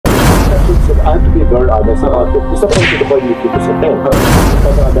I have to be very honest about it. Disappointed ako yung dito sa 10.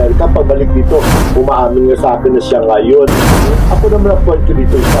 Sa Amerika, pagbalik dito, umaamin niya sa akin na siya ngayon. Ako naman ang point ko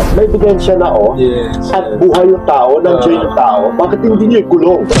dito, may ebidensya na at buhay yung tao, nandiyan yung tao. Bakit hindi niyo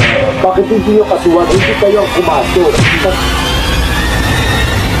ikulong? Bakit hindi niyo kasuhan? Hindi kayo ang kumaso.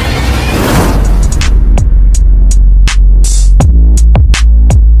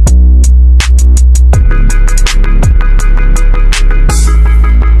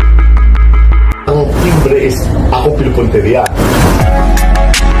 Ang timbre is akong pinupunteriya.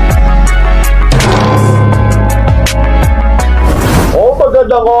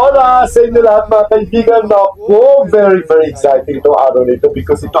 Magandang oras sa inyo lahat mga kaibigan. Ako, very exciting itong araw nito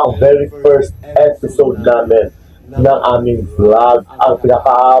because ito ang very first episode namin ng aming vlog. Ang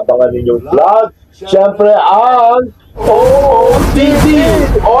pinakaabangan ninyong vlog, syempre ang OOTD!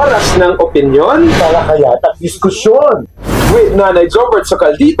 Oras ng opinyon, talakayan at diskusyon with Nanay Jobert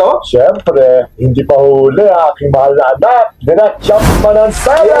Sucaldito. Syempre, hindi pa huli aking mahal na anak, Direct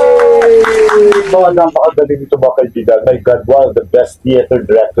Manansala! Mga napakagaling ito mga kaibigan. My God, one of the best theater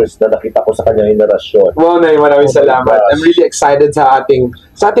directors na nakita ko sa kanyang henerasyon. Wow, Nay, maraming salamat. I'm really excited sa ating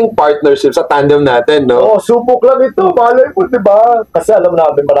partnership, sa tandem natin, no? Subok lang ito. Malay mo, di ba? Kasi alam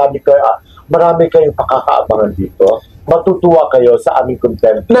namin, marami kayong pakakaabangan dito. Matutuwa kayo sa aming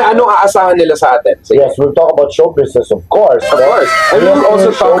content. Na anong aasahan nila sa atin? Sige. Yes, we'll talk about show business, of course. Of course. And we'll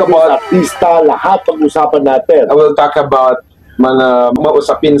also talk about artista, lahat pag-usapan natin. I will talk about mga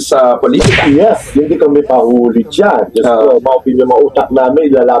mausapin sa politika. Yes, hindi kami pahuli dyan. Just maopinyon, mautak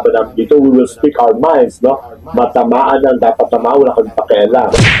namin, ilalaban namin dito. We will speak our minds, no? Matamaan ang dapat tamaan, wala kami pakialam.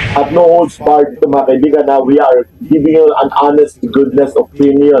 At no holds barred dito mga kaibigan na we are giving you an honest goodness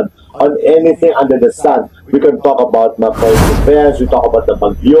opinion on anything under the sun. We can talk about mga current events, we talk about the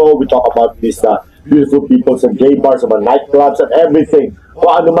bagyo, we talk about these beautiful people sa gay bars, sa mga nightclubs, and everything.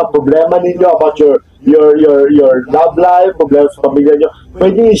 Kung ano mga problema ninyo about your love life, problema sa pamilya nyo,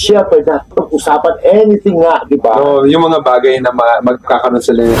 pwede i-share, pwede natin usapan anything nga, di ba? Yung mga bagay na magkakaroon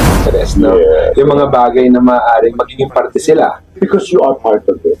sila ng interest, no? Yes. Yung mga bagay na maaaring magiging parte sila. Because you are part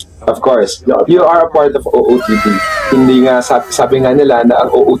of it. Of course. You are a part of OOTD. Hindi nga, sabi nga nila na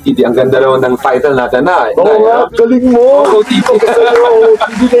ang OOTD, ang ganda raw ng title natin na. Galing mo! OOTD.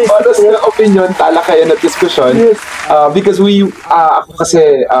 Oras na opinion, talakayan at diskusyon. Yes. Because ako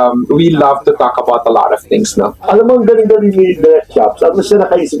kasi, we love to talk about a lot of things, no? Alam mo, ang galing-galing ni Direct Shops. Ano siya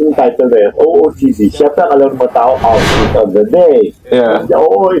nakaisip ng title na yun? OOTD. Siyempre, alam mo tao, outfit of the day. Yeah.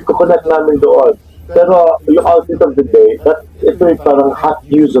 Oo, ikukulat namin doon. Pero yung outfit of the day, ito yung parang hot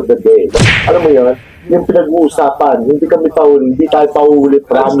news of the day. Alam mo yun? Yung pinag-uusapan, hindi kami pahuli, hindi tayo pahuli,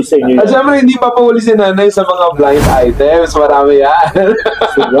 promise sa inyo. At syempre, hindi pa pahuli si Nanay sa mga blind items. Marami yan.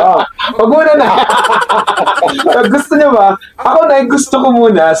 Sila. Pag muna na. Gusto niyo ba? Ako na, gusto ko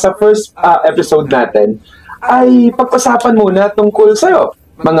muna sa first episode natin ay pagpasapan muna tungkol sa'yo.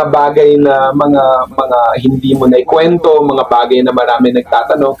 Mga bagay na mga hindi mo na ikwento, mga bagay na marami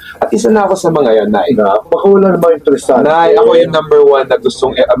nagtatanong. At isa na ako sa mga yon, Nay. Baka wala naman interesante. Nay, ako yung number one na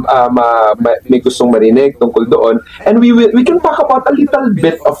gustong may gustong marinig tungkol doon. And we can talk about a little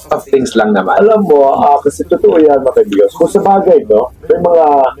bit of things lang naman. Alam mo, kasi totoo yan mga kaibigan. Kung sa bagay, no,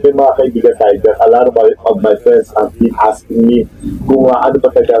 may mga kaibigan tayo dyan. A lot of my friends have been asking me kung ano ba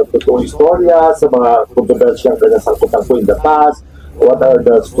talaga ang totoong istorya sa mga kontrobersyang kanasangkutan ko in the past. What are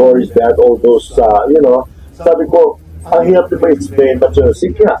the stories behind all those, sabi ko, ang hirap din ma-explain, but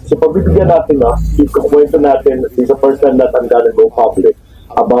sige nga, so pagbibigyan natin, ikukwento natin, it's the first time that I'm gonna go public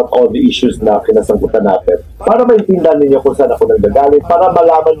about all the issues na kinasangkutan natin, para maintindihan ninyo kung saan ako nanggagaling, para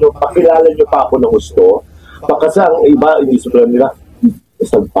malaman nyo, pakilala nyo pa ako ng gusto, kasi ang iba, inisip lang nila,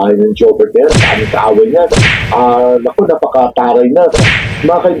 isang pahay ng Jobert yan, aming kaaway niyan. Naku, napakataray na.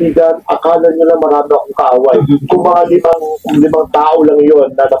 Mga kaibigan, akala nyo lang marami akong kaaway. Kung mga limang tao lang yon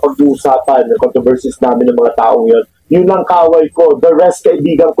na napag-uusapan ng controversies namin ng mga taong yon, yun lang kaaway ko. The rest,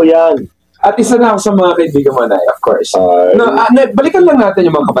 kaibigan ko yan. At isa na ako sa mga kaibigan mo, Nay, of course. Balikan lang natin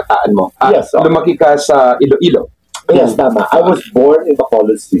yung mga kabataan mo. Yes. Lumaki ka sa Iloilo. Yes, tama. I was born in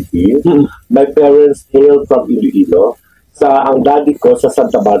Bacolod City. My parents hailed from Iloilo. Ang daddy ko sa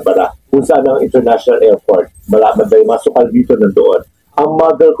Santa Barbara, kung saan ang international airport. Malaman ba yung mga Sucaldito nandoon. Ang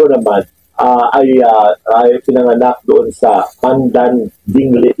mother ko naman ay pinanganak doon sa Pandan,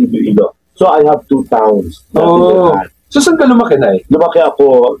 Dingle, Iloilo. So I have two towns. So, saan ka lumaki, Nay? Lumaki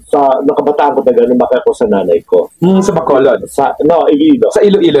ako, nung kabataan ko talaga, lumaki ako sa nanay ko. Sa Bacolod? Iloilo. Sa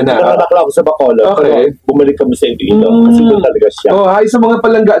Iloilo na? Nanganak lang ako sa Bacolod. Okay. Pero bumalik kami sa Iloilo. Kasi doon talaga siya. Hi sa mga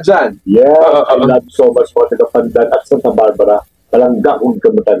palangga dyan. Yeah, I love so much more taga Pandan at Santa Barbara. Palangga kung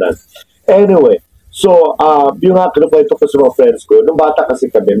kamutanan. Anyway, So, yung nga kinukwento ko sa mga friends ko, nung bata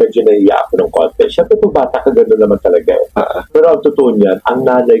kasi kami, medyo nahiya ako ng konti. Siyempre, pag bata ka, gano'n naman talaga eh. Pero ang totoo niyan, ang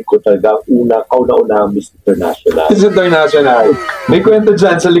nanay ko talaga, kauna-una ang Miss International. Miss International. May kwento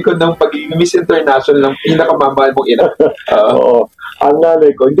dyan sa likod ng pagiging Miss International ng pinakamamahal mong ina. Oo. Ang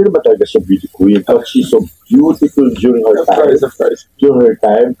nanay ko, hindi naman talaga siya beauty queen, but she's so beautiful during her time. Of course. During her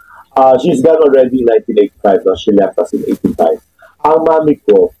time. She's gone already in 1985, no? She left us in 85. Ang mami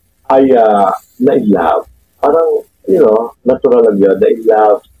ko ay na-in-love. Parang, natural lang yun.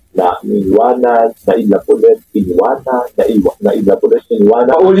 Na-in-love, na-iwanan, na-in-love ulit, iniwanan, na-in-love ulit,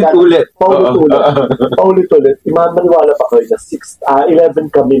 iniwanan. Paulit-ulit. Paulit-ulit. Maniwala pa kayo na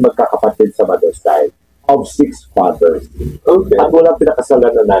 11 kami magkakapatid sa mother's side of 6 fathers. Okay. At walang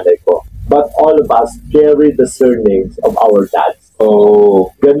pinakasalan ng nanay ko. But all of us carry the surnames of our dads.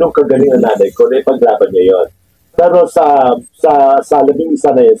 Oh. Ganun kagaling ang nanay ko na ipaglaban niya yun. Pero sa 11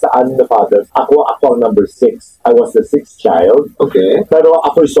 na yun, sa anim na fathers, ako ang number 6. I was the 6th child. Okay. Pero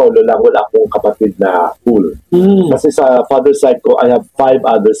ako'y solo lang, wala akong kapatid na full. Kasi sa father's side ko, I have 5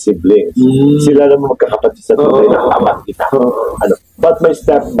 other siblings. Sila naman magkakapatid sa tunay ng amat kita. But my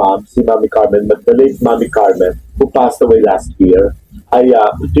stepmom, si Mami Carmen, the late Mami Carmen, who passed away last year, ay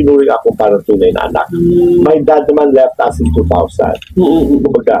tinuring ako parang tunay na anak. My dad naman left us in 2000.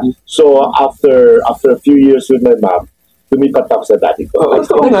 So after a few years with my mom, lumipat ako sa daddy ko.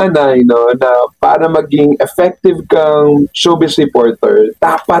 Ito ang nanay, na para maging effective kang showbiz reporter,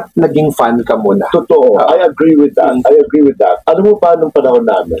 dapat naging fan ka muna. Totoo. I agree with that. Alam mo pa nung panahon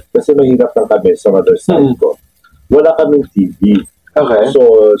namin, kasi mahirap lang kami sa mother's side ko, wala kaming TV. Okay.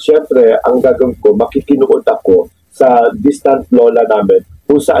 So, syempre, ang gagawin ko, makikinuod ako sa distant lola namin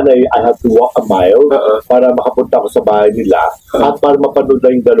kung saan I have to walk a mile para makapunta ako sa bahay nila at para mapanood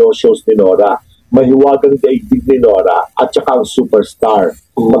na yung dalawang shows ni Nora. Mahiwagang daigdig ni Nora at saka ang Superstar.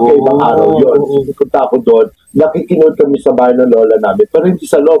 Magkaibang araw yun. Punta ako doon, nakikinood kami sa bahay ng lola namin. Pero hindi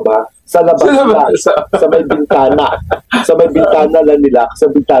sa loob sa labas lang. Sa may bintana. Sa may bintana lang nila.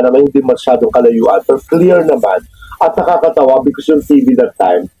 Sa bintana lang hindi masyadong kalayuan. Pero clear naman. At nakakatawa because yung TV that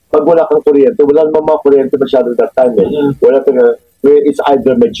time, pag wala kang kuryente, wala naman mga kuryente masyado that time wala it's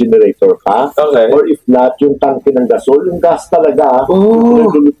either may generator ka, or if not, yung tangke ng gasol, yung gas talaga,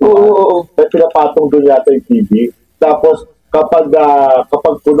 may pinapatong doon yata yung TV. Tapos, kapag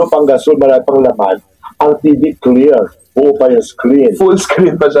puno pang gasol, marami pang laman, ang TV clear, buo pa yung screen. Full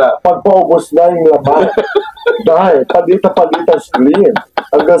screen pa siya. Pag paubos na yung laman, dahil, pagita screen,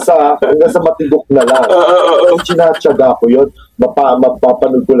 hanggang sa matibok na lang. Sinatsaga ko yun,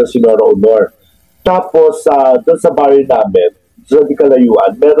 mapapanood ko na si Nora Honor. Tapos, doon sa bahay namin, sa di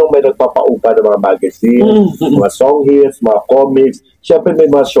kalayuan, may nagpapaupa ng mga magazine, mga song hits, mga comics. Siyempre may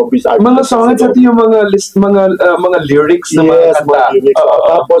mga showbiz artists. Mga song hits at yung mga lyrics na mga kanta.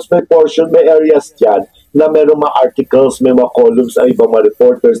 Tapos may portion, may areas dyan na merong mga articles, may mga columns ang ibang mga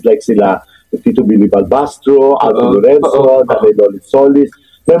reporters like sila Tito Billy Balbastro, Aldo Lorenzo, Nanay Lolit Solis.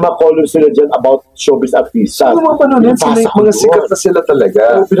 May mga columns sila dyan about showbiz artistas. Ano mga panonin? Mga sikat na sila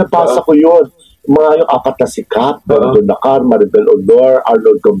talaga. Pinapasa ko yun. Mga yung apat na sikat, Don Nakar, Maribel Honor,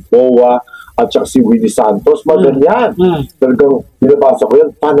 Arnold Gamboa, at saka si Willie Santos, mga ganyan. Talagang binabasa ko yun,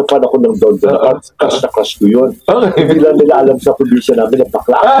 paano ako ng Don Nakar, crush na crush ko yun. Hindi lang nila alam sa probinsya namin,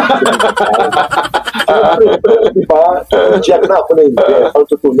 napakla. Diba? Check na ako na hindi. Ang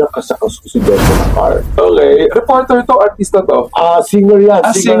totoo niya, kasakas ko si Don Nakar. Okay. Reporter to, artista to? Singer yan.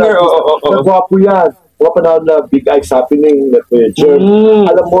 Singer, Nagwapo yan. Mga panahon na Big Eyes Happening,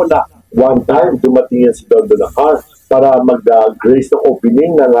 alam mo na, one time, dumating yan si Don Nakar para mag-grace ng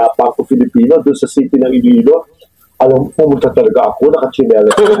opening ng Bangko Filipino doon sa city ng Iloilo. Alam mo, pumunta talaga ako,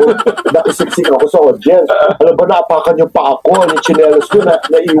 nakachinelas ako. Nakisiksik ako sa audience. Alam ba, naapakan yung pa ako, yung chinelas ko,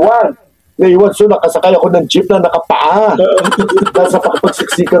 naiwan. So, nakasakay ako ng jeep na nakapaa. Dahil sa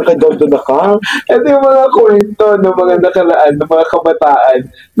pakipagsiksikan kay Don Nakar. Ito yung mga kwento ng mga nakalaan, ng mga kabataan,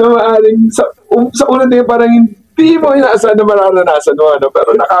 na maaaring sa una na parang hindi mo inaasahan na mararanasan mo,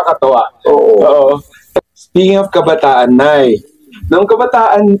 pero nakakatawa. Oo. Speaking of kabataan, Nay, nung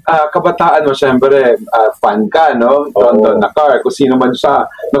kabataan mo, syempre, fan ka, no? Don Nakar, kung sino man siya.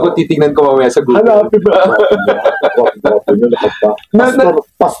 Naku, titignan ko mamaya sa Google. Hanapin ba?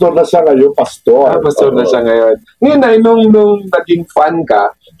 Pastor na siya ngayon, pastor. Pastor na siya ngayon. Ngayon, Nay, nung naging fan ka,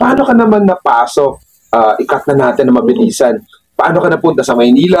 paano ka naman napasok? Ikat na natin na mabilisan. Paano ka napunta sa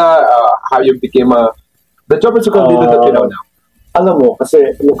Maynila? How you became the Jobert Sucaldito that you know now? Alam mo, kasi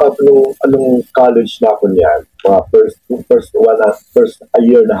anong college na ako niyan, first a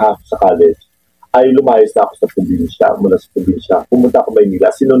year and a half sa college, ay lumayas na ako sa probinsya, mula sa probinsya. Pumunta ako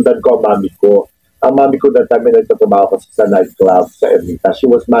Maynila, sinundan ko ang mami ko ang mami ko that time, nagtatrabaho kasi sa nightclub sa Ermita. She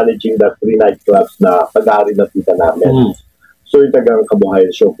was managing the 3 nightclubs na pag-aari ng tita namin. So, yung tagang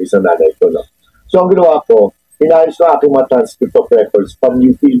kabuhayan showcase sa nanay ko, no? So, ang ginawa ko, inayos ko aking mga transcript of records from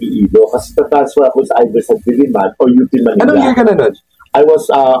UP Iloilo kasi na-transfer ako sa either sa Diliman or UP Manila. Anong year ka na nun? I was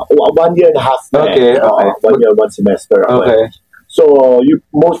 1 year and a half na. Okay. 1 year, 1 semester. Okay. So,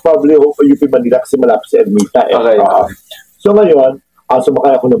 most probably UP Manila kasi malapit sa Ermita. Okay. So, ngayon,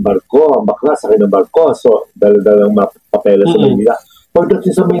 sumakay ako ng barko. Ang bakla, sakay ng barko. So, dala-dala ng mga papeles sa Manila.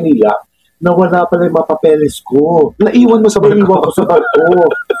 Pagdating sa Manila, nawala pala yung mga papeles ko. Naiwan mo sa barko? Naiwan ko sa barko.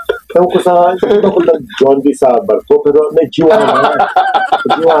 Ewan ko hindi ako nag-jondi sa barko, pero nag-jiwana.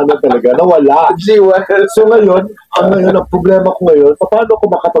 Nag-jiwana talaga. Nawala. So ngayon, ang problema ko ngayon, paano ako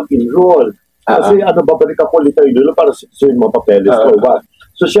makapag-enroll? Kasi babalik ako ulit tayo dito para yung mga papeles ko.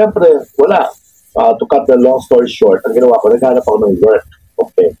 So, syempre, wala. To cut the long story short, ang ginawa ko, naghanap ako ng work.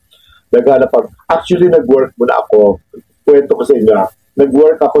 Okay. Actually, nag-work muna ako. Kwento ko sa inyo,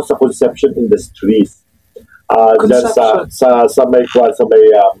 nag-work ako sa conception industries. Dyan sa may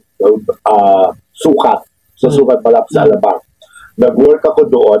sukat. Sa sukat malapit sa Alabang. Nag-work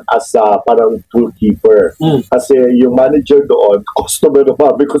ako doon as parang toolkeeper. Kasi yung manager doon, customer na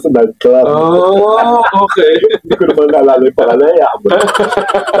mami ko sa nightclub. Oh, okay. Hindi ko naman naalala yung pangalaya.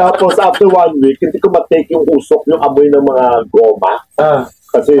 Tapos after 1 week, hindi ko matake yung usok, yung amoy ng mga goma.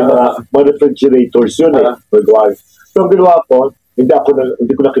 Kasi yung mga refrigerators yun So ang ginawa ko,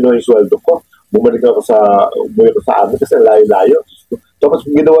 hindi ko na kinuha yung sweldo ko. Bumalik ako sa amin kasi layo-layo. Tapos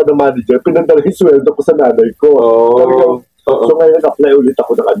ginawa ng manager, pinadala yung sweldo ko sa nanay ko. So ngayon, apply ulit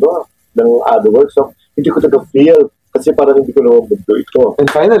ako ng AdWords. So, hindi ko taga-feel kasi parang hindi ko naman mundo ito. And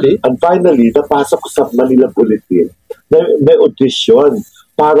finally, napasok ko sa Manila Bulletin. May audition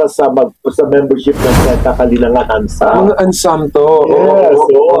para sa membership ng Kalilangan Ansam. Mga Ansam to. Yes.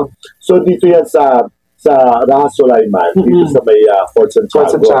 So dito yan sa Raha Sulaiman, dito sa may Fort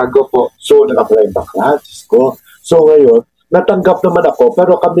Santiago po. So, nag-apply yung bakla. So ngayon, natanggap naman ako,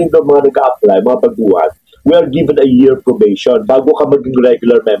 pero kami ng mga nag-a-apply, mga baguhan, we are given a year probation bago ka maging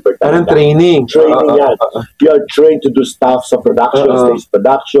regular member. Parang training. Training yan. You are trained to do stuff sa production, stage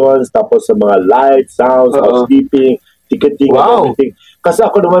productions, tapos sa mga lights, sounds, housekeeping, ticketing, and everything. Kasi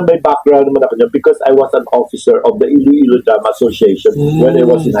ako naman may background naman ako niya because I was an officer of the Iloilo Drama Association when I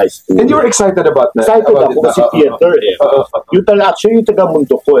was in high school. And you were excited about that? Excited ako kasi theater Yung actually yung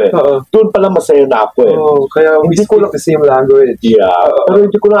taga-mundo ko Doon pala masaya na ako Kaya we speak the same language. Yeah. Pero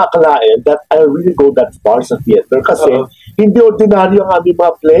hindi ko na akalain that I really go that far sa theater kasi hindi ordinaryo ang aming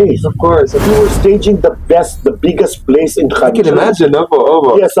mga plays. Of course. We were staging the biggest plays in the country. I can imagine,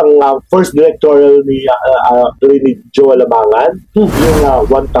 Yes, ang first directorial ni Joel Lamangan, yung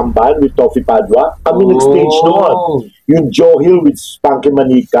One Tamban with Toffee Padua. Kami nag-stage noon. Yung Joe Hill with Spanky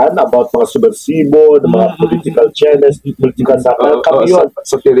Manikan about mga subversibo, mga political channels, political satire. Kami yun.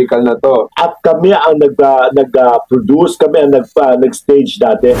 Satirical na to. At kami ang nag-produce, kami ang nag-stage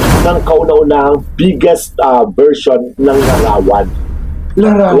dati ng kauna-unahang biggest version ng Larawan.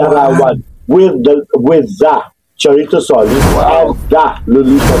 With the Charito Solis and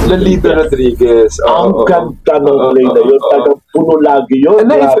Lolita Rodriguez. Ang ganda ng play na yun. Tagang puno lagi yun.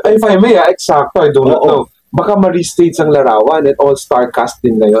 And if I may, exacto, I do not know. Baka ma-restage ang Larawan at all-star cast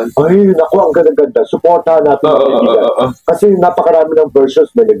din na yun. Ay, naku, ang ganda-ganda. Supportahan natin ang kaibigan. Kasi napakarami ng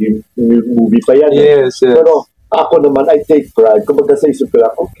versions. May naging movie pa yan. Yes. Pero ako naman, I take pride. Kumbaga sa isip ko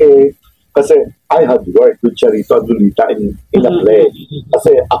lang, okay. Kasi I had worked with Charito and Lolita in a play.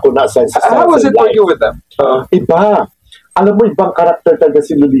 Kasi ako na-assign sa How was it for you with them? Iba. Alam mo, ibang karakter talaga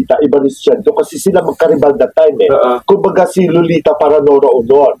si Lolita, iba ni Charito. Kasi sila magkaribal that time Kumbaga si Lolita para Nora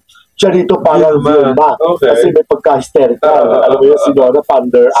Honor. Charito para Vilma. Kasi may pagka-hysterical. Alam mo yun, si Nora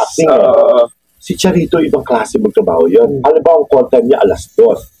under acting Si Charito, ibang klase magtrabaho yun. Alam ba, ang call time niya,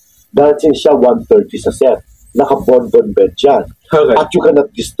 2:00. Darating siya 1:30 sa set. Naka-bonbon bed yan. At you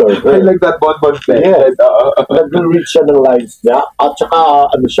cannot disturb her. I like that bonbon bed. Yes. Nag-read siya ng lines niya. At saka,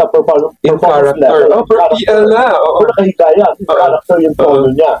 siya, in character. Per PL na. Pero nakahigaya. In character yung tono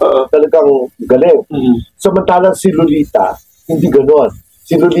niya. Talagang galing. Samantalang si Lolita, hindi ganon.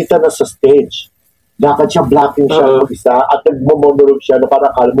 Si Lolita nasa stage. Lakad siya, blocking siya mag-isa at nagmo-monologue siya na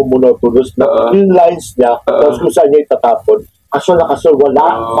parang akala mo monotonous na yung lines niya, tapos kung saan niya itatapon. Kasol na kasol, wala.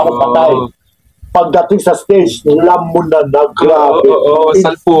 Parang patay. Pagdating sa stage, lam mo na grabe.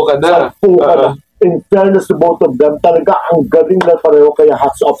 Salpo ka na. In fairness to both of them, talaga ang galing na pareho, kaya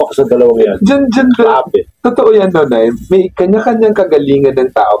hats off ako sa dalawang yan. Grabe. Totoo yan, Nonay. May kanya-kanyang kagalingan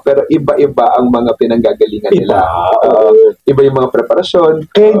ng tao, pero iba-iba ang mga pinanggagalingan nila. Iba yung mga preparasyon.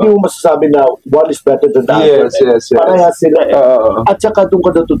 Kaya hindi mo masasabi na one is better than the other. Yes. Parehas sila At saka doon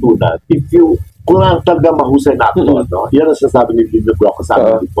ka natutunan, if you kung ang talagang mahusay na actor, no? Yan ang sasabi ni Lindo Broco sa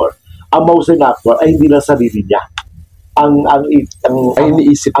amin before. Ang mahusay na actor ay hindi lang sarili niya. Ang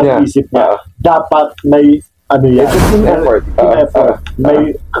iniisip niya. Dapat may team effort.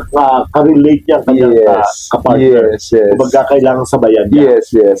 May ka-relate niya kanyang kapartner. Yes. Kumbaga kailangan sabayan niya.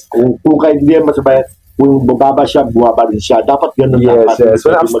 Yes. Kung kaya hindi yan masabayan, kung bumaba siya, bumaba rin siya. Dapat ganun dapat. Yes.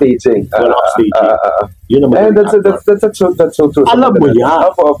 Wala upstaging. Yun naman. And that's so true. Alam mo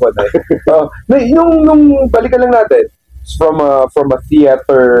yan. Opo. Nung balikan lang natin, from a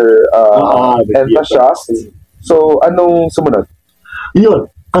theater enthusiast. So, anong sumunod? Yun.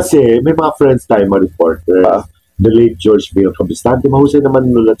 Kasi may mga friends tayo, mga reporters. The late George Mayo Cabistante, mahusay naman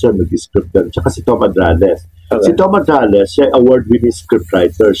nulat siya, nag-script yan. Tsaka si Tom Adrales. Okay. Si Tom Adrales, siya award-winning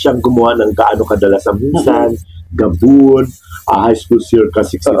scriptwriter. Siya ang gumawa ng Gaano Kadalas ang Minsan, Gabon, High School Circa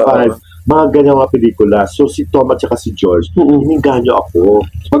 65, mga ganyan mga pelikula. So si Tom at saka si George, hiningahan niyo ako.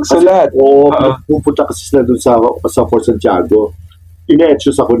 Magsulat. Pupunta kasi sila dun sa Fort Santiago.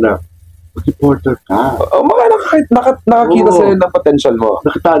 Ina-etchos ako na, reporter ka. Nakakita sila ng potential mo.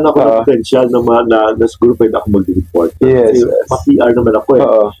 Nakita ako ng potential na siguro pwede ako mag-report. Yes. Pa-PR naman ako eh.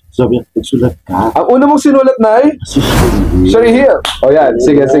 Sabi niya, magsulat ka. Ang una mong sinulat na Si Sherry Hill. Yan.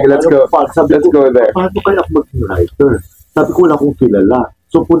 Sige, let's go. Let's go there. Paano kaya ako mag-writer? Sabi ko, wala akong kilala.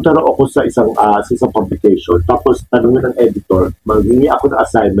 So, punta na ako sa isang publication. Tapos, tanungin ng editor, maghingi ako ng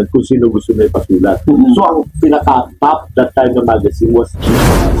assignment kung sino gusto na ipasulat. So, ang pinaka-top that time ng magazine was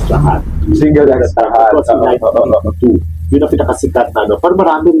Single X Lahat. It was in 1982. Yun ang pinakasikat na, Pero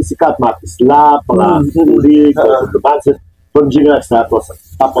marami rin sikat, mga Islap, mga Urig, mga from Jingle X Lahat was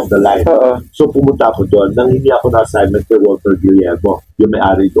top of the line. So, pumunta ako doon. Nanghingi ako ng assignment kay Walter Guillermo, yung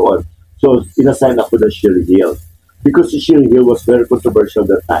may-ari doon. So, inassign ako ng Sherry Hill. Because Sherry Hill was very controversial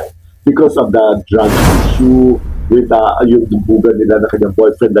that time. Because of the drug issue with yung bubugan nila na kanyang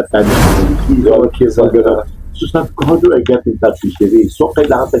boyfriend that time. So sabi ko, how do I get in touch with Sherry? So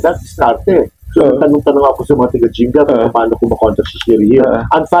kailangan tayo diskarte. So tanong-tanong ako sa mga taga-Jinga kung paano ko makontak si Sherry Hill.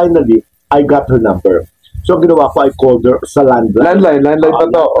 And finally, I got her number. So ang ginawa ko, I called her sa landline. Landline pa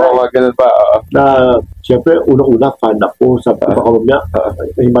to. Ganun pa. Na, siyempre, unang-una, fan ako. Sabi ko, baka mamaya,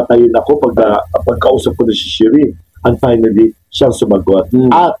 himatayin ako pagkausap ko na si Sherry. And finally, siyang sumagot.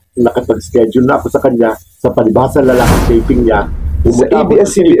 At nakapag-schedule na ako sa kanya sa palibhasa lalaki taping niya. Sa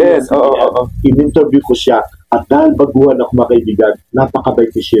ABSCBN. In-interview ko siya. At dahil baguhan ako mga kaibigan,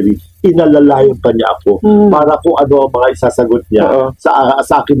 napakabait ni Sherry. Inalalayan pa niya ako para kung ano ang mga isasagot niya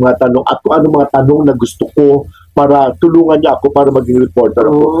sa aking mga tanong at kung ano mga tanong na gusto ko para tulungan niya ako para maging reporter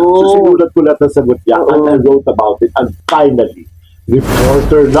ako. So sinulat ko lahat ng sagot niya and I wrote about it. And finally,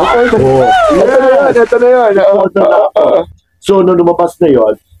 reporter na ako. Ito na yun. Reporter na ako. So, nung lumabas na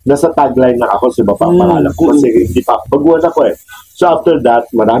yun, nasa tagline na ako sa mapapangalan ko kasi hindi pa baguhan ako eh. So, after that,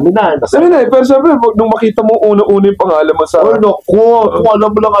 marami na. Pero sabi, nung makita mo una-una yung pangalan mo sa... kung alam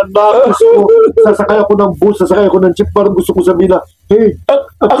mo lang anak, sasakay ako ng bus, sasakay ako ng jeep, parang gusto ko sabihin na, hey,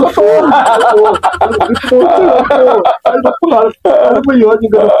 ako to! Alam mo yun,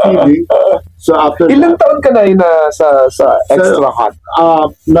 yung ganang feeling. So, after ilang taon ka na yun sa Extra Hot?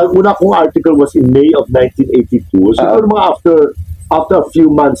 Una kong article was in May of 1982. Siguro mga after a few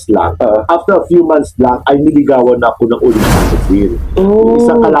months lang, ay niligawan na ako ng uling magazine.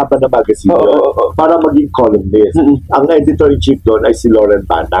 Isang kalaban na magazine para maging columnist. Ang editor-in-chief doon ay si Lauren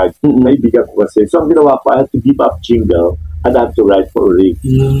Banag. Naibigan ko kasi. So, ang ginawa ko, I had to give up Jingle and I had to write for Ulig.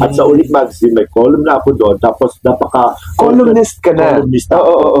 At sa Ulig magazine, may column na ako doon. Tapos, columnist ka na? Columnist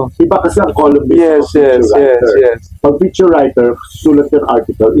ako. Iba kasi ang columnist. Yes. Pag feature writer, sulat ng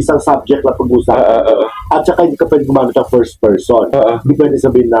article, isang subject na pag-usapan. At saka hindi ka pwede gumamit ng first person. Hindi pwede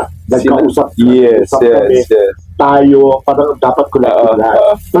sabihin na nagkausap kami, tayo, parang dapat ko lang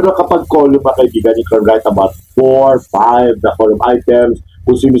lahat. Pero kapag column mga kaibigan, you can write about 4, 5 na column items,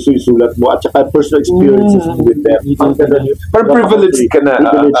 kung sino-sulat mo, at saka personal experiences with them. Pero privileged ka na.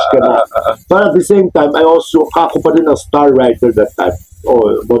 But at the same time, ako pa rin ang star writer that time.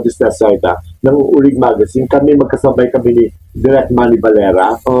 Modest aside, ng Urig Magazine. Magkasabay kami ni Direct Manny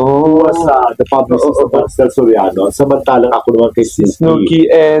Valera, who was the publicist of Marcel Soriano. Samantalang ako naman kay Snooki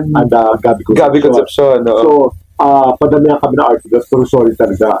and Gabi Concepcion. So, padamihan kami ng articles, pero sorry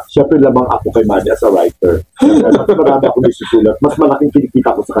talaga. Siyempre lamang ako kay Manny as a writer. Mas marami akong isusulat. Mas malaking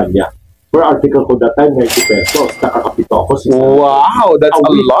kinikita ko sa kanya. Per article ko that time, 90 pesos. Nakakapito ako. Wow, that's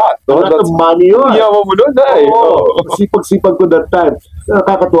a lot. A lot of money yun. Yaman mo nun, Sipag-sipag ko that time.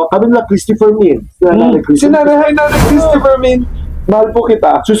 Nakakatuwa. Kami na cristyfermin. Si Nanay Cristyfermin. Mahal po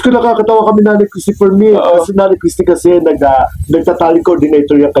kita. Sus ko, nakakatawa kami Nanay cristyfermin. Oo. Kasi Nanay Christy kasi nagtatali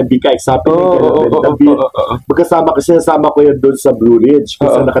coordinator yung kay BK. Sabi magkasama kasi nasama ko yan doon sa Blue Ridge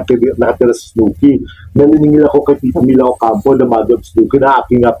kung saan nakatira si Snooki. Naniningil ako kay Tita Mila Ocampo na Madam Snooki na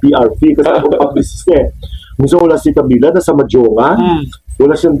aking PRP kasi ako publicist eh. Minsan wala si Camila nasa Majonga.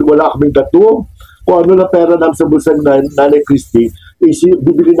 Wala kaming tattoo. Kung ano na pera namin sa bulsa ng Nanay Christy,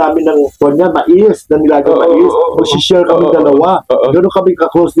 bibili namin ng mais, na nilagang mais. Mag-share kami dalawa. Gano'n kami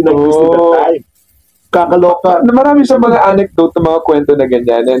ka-close din ng Christy that time. Kakaloka. Marami sa mga anecdote, mga kwento na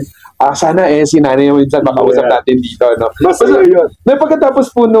ganyan. And, sana si nanay yung minsan makausap natin dito. No? Basta yun.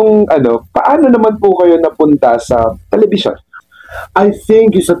 Pagkatapos po nung, paano naman po kayo napunta sa television? I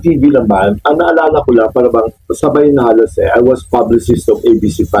think yung sa TV naman, ang naalala ko lang, para bang sabay na halos I was publicist of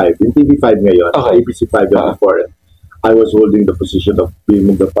ABC5. Yung TV5 ngayon, ABC5 before. I was holding the position of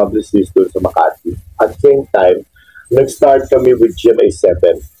being the publicist doon sa Makati. At the same time, nag-start kami with GMA7.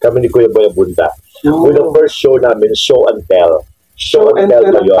 Kami ni Kuya Boy Abunda. With the first show namin, Show and Tell. Show and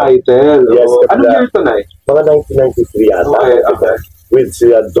Tell ang title. Yes. Anong year to na? Mga 1993 yata. Okay. With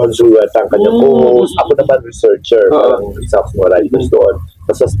si Don Zulueta, ang kanyang co-host. Ako naman researcher. Parang isa ako sa mga writers doon.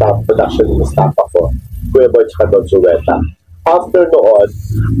 Sa staff production, staff ako. Kuya Boy at Don Zulueta. After noon,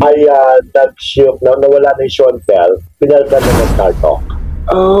 ay nag-shift na nawala na yung Show and Tell. Pinalitan na ng Star Talk.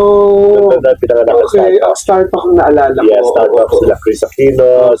 Okay. Star Talk ang naalala ko. Yes, Star Talk. Sila Chris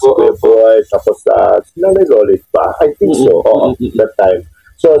Aquino, si Kuya Boy, tapos sila na Lolit pa. I think so. That time.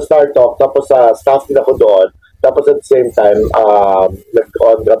 So, Star Talk. Tapos staff din ako doon. Tapos at the same time,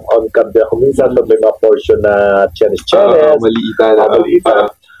 nag-on-cam din ako minsan. So may mga portion na Chinese. Maliitan.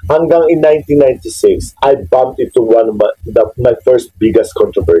 Hanggang in 1996, I bumped into one of my first biggest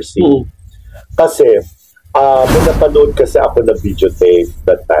controversy. Kasi, may napanood kasi ako na videotape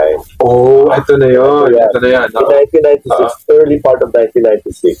that time. Ito na yun. Ito na yan. In 1996, early part of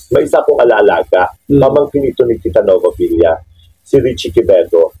 1996, may isa akong alaalaga. Pamangkin ito ni Tita Nova Villa, si Richie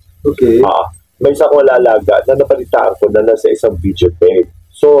Quevedo. Okay. May isa akong alalaga na napalitaan ko na nasa isang videotape.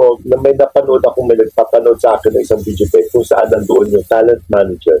 So, may nagpapanood sa akin ng isang videotape kung saan nandoon yung talent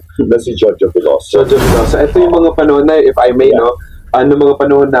manager na si Jojo Veloso. Ito yung mga panahon na, if I may, mga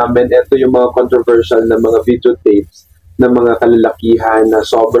panahon namin, ito yung mga controversial na mga videotapes ng mga kalalakihan na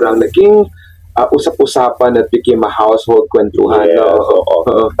sobrang naging usap-usapan at became a household kwentuhan.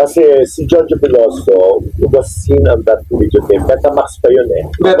 Kasi si Jojo Veloso was seen on that videotape. Betamax pa yun eh.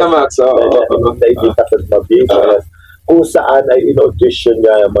 Betamax, naibita sa mga kung saan ay in-audition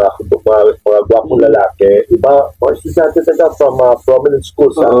niya mga gwapong lalaki. Iba, or from prominent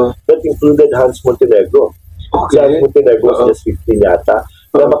schools that included Hans Montenegro. Si Hans Montenegro was just 15 yata.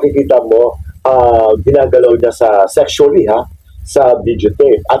 Na makikita mo, ginagalaw niya sexually sa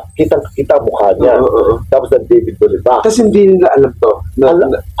videotape at kitang-kita mukha niya. Tapos na David Bolivar. Kasi hindi nila alam to.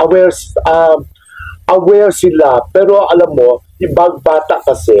 Aware sila, pero alam mo, ibang bata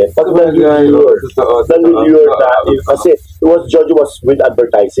kasi, pag nalilure na, kasi Jojo was with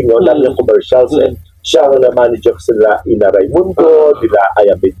advertising, dami ng commercials, siya ang na-manager sila Ina Raimundo, nila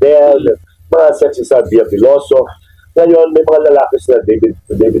Aya Bedel, mga sexy sa Via Veloso. Ngayon, may mga lalaki sila,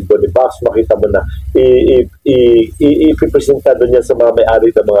 David Bonifax, makita mo na, ipipresenta doon niya sa mga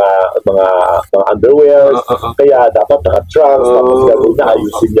may-ari ng mga underwear, kaya dapat naka-trunks, tapos gano'n na,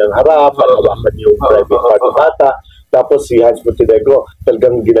 ayusin niyang harap, panawakan yung private part ng bata, tapos si Hans Montenegro,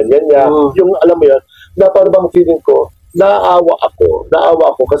 talagang ginanyan niya, yung alam mo yun, na parang feeling ko, naawa ako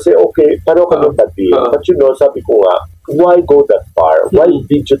kasi okay, pareho kami pati. But sabi ko nga, why go that far? Why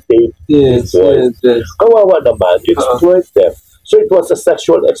videotape these boys? Kawawa naman, you exploit them. So it was a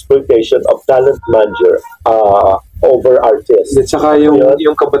sexual exploitation of talent manager over artists. At saka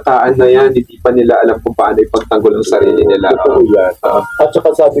yung kabataan na yan, hindi pa nila alam kung paano ipagtanggol ang sarili nila. Yan. At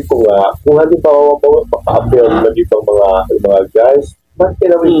saka sabi ko nga, kung halimbawa maka-appeal na dito mga guys, ba't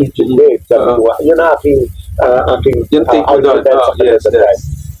kailangan videotape? Sabi ko nga, yun ang aking argument sa kanila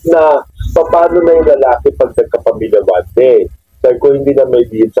na paano na yung lalaki pag nagkapamilya one day. Dahil kung hindi na may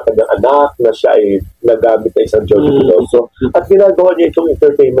diin sa kanyang anak na siya ay nagamit na isang Jojo Veloso. At ginagawa niya itong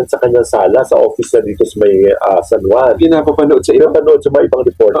entertainment sa kanyang sala, sa office na dito sa may San Juan. Pinapapanood sa mga ibang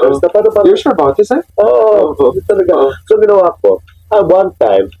reporters. You're sure about this, eh? Talaga. So ginawa ko, one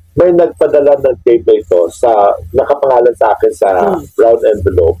time, may nagpadala ng tape na ito sa nakapangalan sa akin sa brown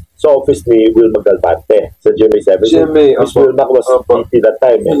envelope sa office ni Wilma Galvante sa GMA7. Miss Wilma was VP that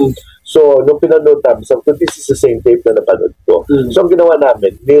time. So, nung pinanood namin, so this is the same tape na napanood ko. So, ang ginawa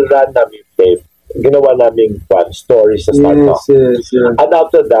namin, nirun namin yung tape ginawa naming story sa Startup. Yes. And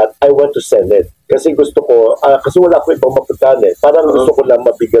after that, I went to Senate. Kasi gusto ko, kasi wala ko ibang mapuntahan eh. Parang gusto ko lang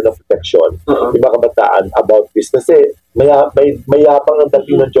mabigyan ng protection yung mga kabataan about this. Kasi mayabang ang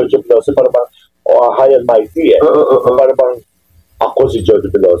dating ng Giorgio Veloso, parang high and mighty eh. Parang bang ako si Giorgio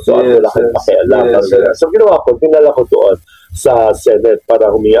Veloso, at wala kang pakialam. So ginawa ko, dinala ko doon sa Senate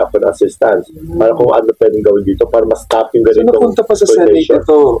para humingi ako ng assistance. Para kung ano pwedeng gawin dito, para mas stop yung ganitong napunta pa sa Senate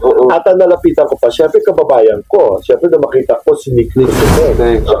ito. At nalapitan ko pa, syempre kababayan ko. Syempre na makita ko si Nick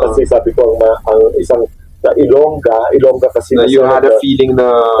Nicolete. Kasi sabi ko, ang isang Ilongga kasi na you had a feeling na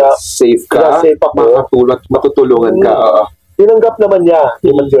safe ka, safe ako, matutulungan ka. Tinanggap naman niya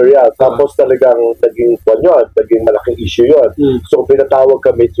yung material. Tapos talagang naging malaking issue yun. So pinatawag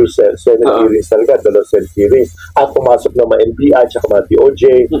kami through Senate hearings talaga, dalawang Senate hearings. At pumasok na mga NBI at mga DOJ.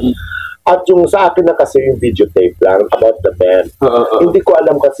 At yung sa akin na kasi yung videotape lang about the man. Hindi ko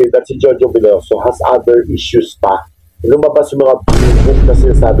alam kasi that si Giorgio Veloso has other issues pa. Lumabas yung mga book na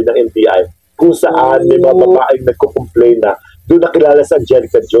sinasabi ng NBI kung saan may mga babaeng nagko-complain na doon nakilala sa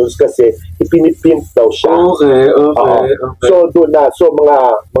Angelica Jones kasi ipinipimp daw siya. Okay. So doon na,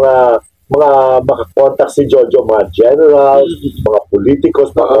 mga makakontakt si Giorgio, mga generals, mga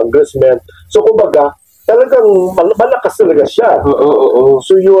politikos, mga congressmen. So kumbaga, talagang malakas talaga siya.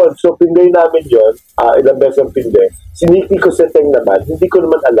 So yun, so pinday namin yun, ilang beses ang pinday. Si Nicky Coseteng naman, hindi ko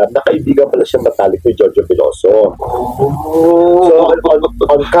naman alam na kaibigan pala siya matalik ni Giorgio Veloso. So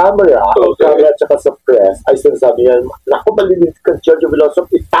on camera at saka sa press, ay sinasabi niya, naku, malilit ka Giorgio Veloso,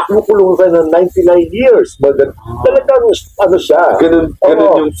 itakulong ka ng 99 years. Talagang, ano siya. Ganun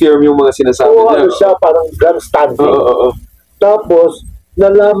yung firm yung mga sinasabi niya. Ano siya, parang grandstanding. Tapos,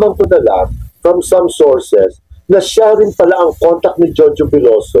 nalaman ko na lang, from some sources, na siya rin pala ang contact ni Giorgio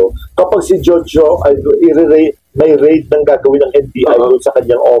Veloso kapag si Giorgio ay may raid ng gagawin ng NBI doon sa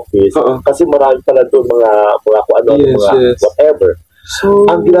kanyang office kasi marami pala doon mga whatever. So,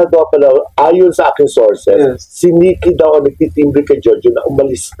 ang ginagawa pala, ayon sa aking sources, si Nicky daw ang nagtitimbre kay Giorgio na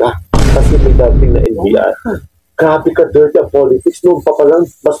umalis ka kasi may dating na NBI. Grabe ka, dirty ang politics. Noon pa pala,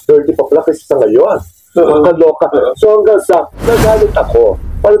 mas dirty pa pala kasi sa ngayon. Ang kaloka. So hanggang sa, nagalit ako.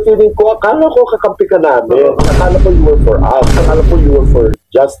 Parang feeling ko, akala ko kakampi ka namin. Akala ko you were for us. Akala ko you were for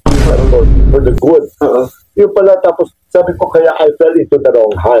justice, for the good. Yung pala, tapos sabi ko, kaya I fell into the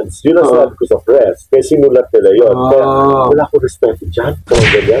wrong hands. Yun ang sabi ko sa press. Kaya sinulat nila yun. Kaya wala ko respect dyan.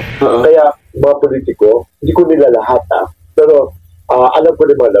 Kaya mga politiko, hindi ko nila lahat pero alam ko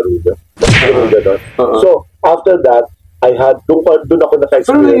rin mga laro nyo. So, after that, doon ako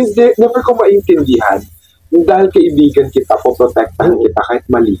naka-experience. Pero never ko maintindihan. Dahil kaibigan kita, poprotektahan kita kahit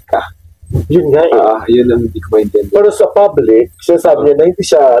mali ka. Yun nga yun ang hindi ko maintindihan. Pero sa public, sinasabi niya na hindi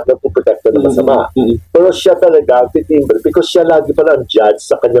siya nagpuprotekta na masama. Pero siya talaga, titimbre, because siya lagi pala ang judge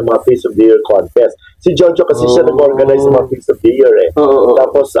sa kanyang mga Face of the Year contest. Si Giorgio kasi siya nag-organize ng mga Face of the Year eh.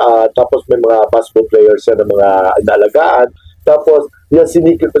 Tapos may mga basketball players siya ng mga inaalagaan. Tapos, yan si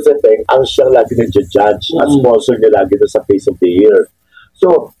Nicky Coseteng ang siyang lagi nag-judge at sponsor niya lagi doon sa Face of the Year.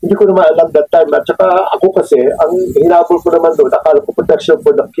 So, hindi ko naman alam that time. At saka ako kasi, ang hinabol ko naman doon, akala ko protection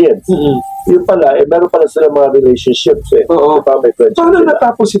for the kids. Yun pala, meron pala sila mga relationships eh. Diba, may friendship. Paano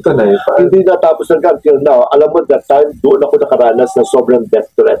natapos ito na eh? Hindi natapos na until now. Alam mo, that time, doon ako nakaranas ng sobrang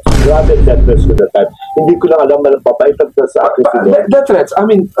death threats. Grabe death threats ko that time. Hindi ko lang alam, mapapaitan sa akin. Death threats? I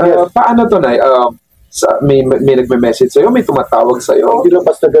mean, paano to na may nagme-message sa'yo, may tumatawag sa'yo. Hindi lang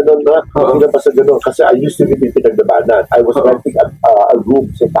basta ganun na. Hindi lang basta ganun. Kasi I used to be in pinagdabanan. I was renting a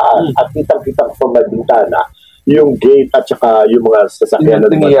room sa taas. At kitang-kita ko from my bintana yung gate at saka yung mga sasakyan na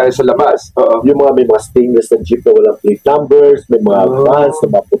nangyayari sa labas. Yung mga may mga stainless na jeep na walang plate numbers, may mga vans na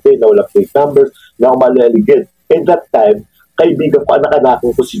maputi na walang plate numbers, na umalaligid. And that time, kaibigan ko,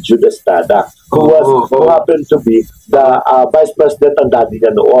 anak-anakin ko si Jude Estrada, who happened to be the Vice President ang daddy niya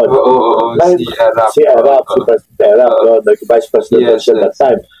noon. Si Erap, si President Erap, Vice President siya that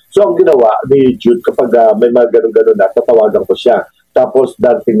time. So, ang ginawa ni Jude, kapag may mga ganun-ganun na, tatawagan ko siya. Tapos,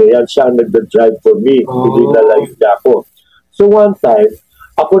 dating na yan, siya ang nagda-drive for me. Hindi nalayo niya ako. So, one time,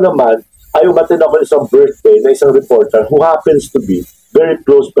 ako naman, ay umatin ako isang birthday na isang reporter who happens to be very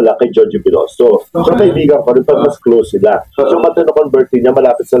close pala kay Giorgio Veloso. So, kaibigan ko rin pag mas close sila. So, umatin ako ang birthday niya,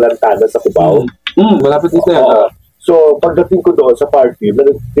 malapit sa Lantana, sa Cubao. Malapit dito yan. So, pagdating ko doon sa party,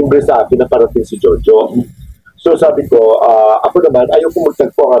 may nagtimbre sa akin na parating si Giorgio. So, sabi ko, ako naman, ayaw ko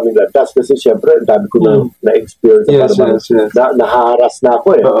magtagpo ang aming landas kasi syempre, ang dami ko na-experience nahaharas na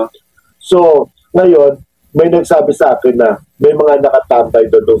ako eh. So, ngayon, may nagsabi sa akin na may mga nakatambay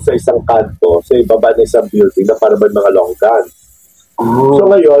doon sa isang kanto, sa ibaba na isang building na para may mga long gun. So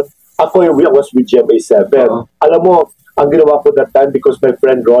ngayon, I was with GMA7. Alam mo, ang ginawa ko that time because my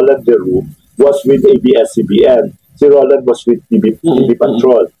friend Roland Leroux, was with ABSCBN. Si Roland was with TV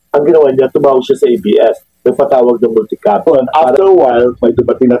Patrol. Ang ginawa niya, tumawag siya sa ABS. Nagpatawag ng multicab. And after a while, may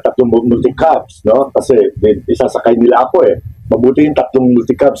dumating na 3 multicabs, no? Kasi isasakay nila ako eh. Mabuti yung 3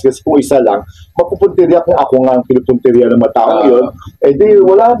 multicabs kasi kung isa lang, mapupunteriya kung ako nga ang pinupunteriya ng mga tao yun, eh di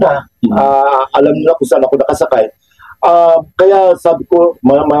wala na. Alam nila kung saan ako nakasakay. Kaya sabi ko,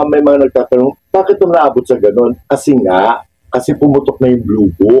 may mga nagtatanong, bakit ito naabot sa ganun? Kasi pumutok na yung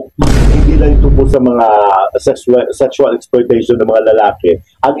blue book. Hindi lang ito po sa mga sexual exploitation ng mga lalaki.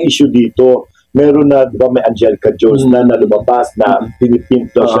 Ang issue dito, meron na, di ba, may Angelica Jones na lumabas na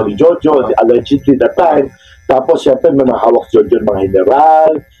pinipimp daw siya ni Jojo, allegedly that time. Tapos, syempre, may mahawak Jojo ng mga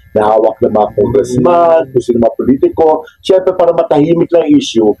general, nahawak ng mga congressman, kung sino mga politiko. Syempre, para matahimik lang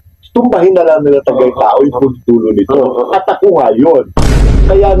issue, tumbahin na lang nila tagay-tao yung dulo nito. At ako nga yun.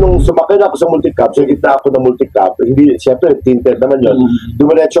 Kaya nung sumakay na ako sa multicab, sa gitna ako ng multicab, hindi, siyempre, tinted naman yun,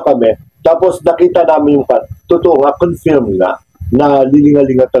 dumiretso kami, tapos nakita namin yung totoo nga, confirm na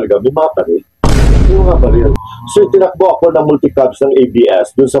lilinga-linga talaga, may mga baril. May mga baril. So, tinakbo ako ng multicabs ng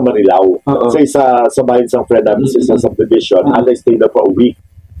ABS dun sa Marilao, sa bahay ng friend namin, sa isang subdivision, and I stayed there for a week.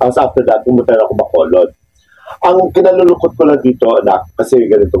 Tapos after that, pumunta na ako Bacolod. Ang kinalulukot ko lang dito, anak, kasi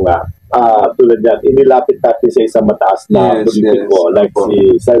ganito nga, tulad yan, inilapit natin sa isang mataas na politiko, like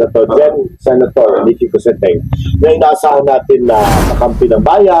si Senator Nicky Cosenteng, na inaasahan natin na kakampi ng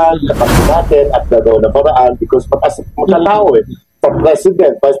bayan, kakampi natin, at gagawa ng paraan, because mataas magkatao eh, from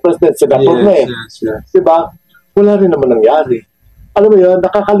President, Vice President, Senator na eh. Diba? Wala rin naman nangyari. Alam mo yun,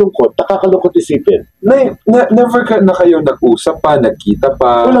 nakakalungkot isipin. Never na kayo nag-usap pa, nagkita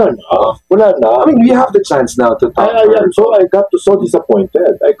pa? Wala na. I mean, we have the chance now to talk. I got so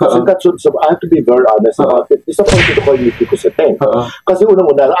disappointed. I have to be very honest about it. Disappointed ako yung Nicky Cosenteng. Kasi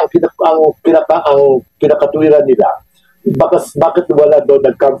unang-una, ang kinakatwiran nila, bakit wala daw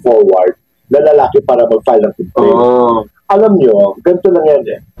nag-come forward na lalaki para mag-file ng complaint. Alam nyo, ganito lang yan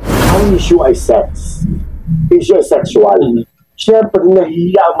eh. Ang issue ay sex. Issue ay sexual. Siyempre,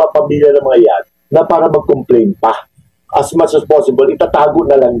 nahiya ang mga pamilya ng mga yan na para mag-complain pa. As much as possible, itatago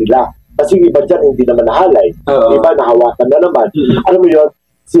na lang nila. Kasi yung iba dyan, hindi naman nahalay. Iba, nahawakan na naman. Alam mo yun,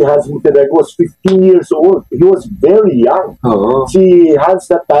 si Hans Montenegro was 15 years old. He was very young. Si Hans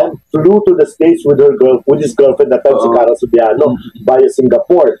that time flew to the States with his girlfriend that time, si Cara Subiano, via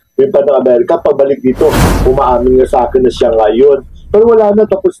Singapore. Yung pa ng Amerika, pabalik dito, umaamin niya sa akin na siya ngayon. Pero wala na,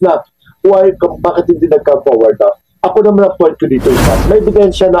 tapos na. Why, bakit hindi nag-come forward na? Ako naman ang point ko dito, may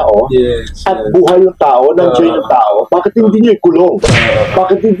ebidensya na at buhay yung tao, nandiyan yung tao. Bakit hindi nyo ikulong?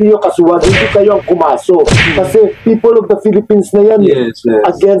 Bakit hindi nyo kasuhan? Hindi kayo ang kumaso. Kasi people of the Philippines na yan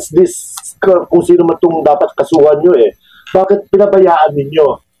against this, kung sino man itong dapat kasuhan nyo eh. Bakit pinabayaan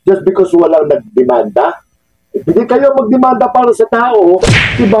ninyo? Just because walang nagdemanda? Hindi kayo magdemanda para sa tao.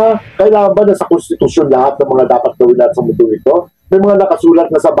 Diba? Kailangan ba na sa konstitusyon lahat ng mga dapat gawin natin sa mundo ito? May mga nakasulat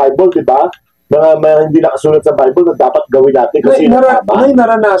na sa Bible, diba? Mga hindi nakasulat sa Bible na dapat gawin natin kasi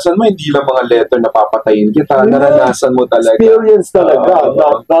naranasan mo, hindi lang mga letter na papatayin kita, naranasan mo talaga. Experience talaga,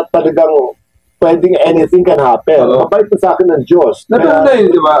 na talagang pwedeng anything can happen. Mabait pa sa akin ng Diyos.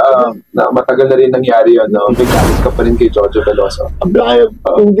 Di ba, matagal na rin nangyari yun, no? May galit ka pa rin kay Jojo Veloso.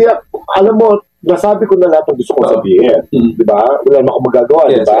 Hindi, alam mo, nasabi ko na lahat ng gusto kong sabihin. Di ba? Wala na akong magagawa,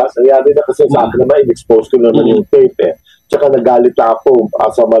 di ba? Nangyari na kasi sa akin naman, in-expose ko naman yung tape eh. Tsaka nagalit na ako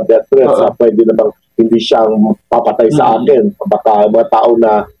sa mga death threats na pwede namang hindi siyang papatay sa akin. Baka mga tao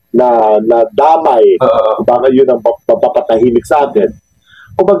na damay, baka yun ang papatahimik sa akin.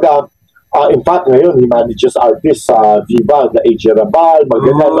 Kumbaga, in fact, ngayon, he manages artists sa Viva, na AJ Rabal,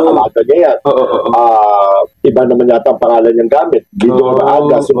 maganda, nakalaga niya yan. Iba naman yata ang pangalan niyang gamit. Guido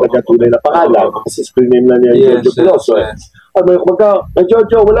Raagas, yung nagkatunay na pangalan. Kasi screen name na niya yung Jojo Veloso.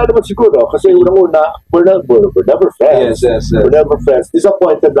 Jojo, wala naman siguro. Kasi unang-una, we're never friends. We're never friends.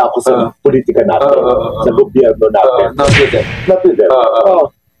 Disappointed na ako sa politika natin. Sa gobyerno natin. Not with them.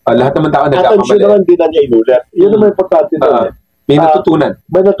 Lahat naman tao nagkakamali. Attention naman, din na niya inulit. Yun naman importante doon. May natutunan.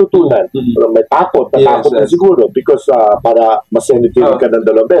 May takot. Natakot na siguro because para ma-senate hearing ka ng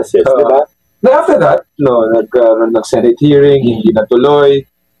 2 beses. Diba? After that, nag-senate hearing, hindi natuloy,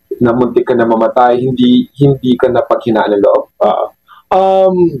 namuntik ka na mamatay, hindi ka na paghinaan ng loob.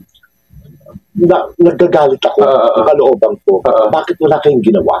 Nagagalit ako, kalooban ko. Bakit wala kayong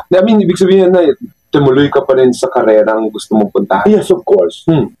ginawa? I mean, ibig sabihin na tumuloy ka pa rin sa karerang gusto mong puntahan. Yes, of course.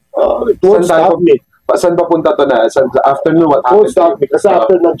 It won't stop me. Saan ba punta to na? After nun, what happened? Won't stop me. Kasi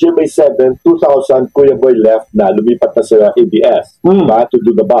after ng GMA 7, 2000, Kuya Boy left na, lumipat na sa ABS. Diba? To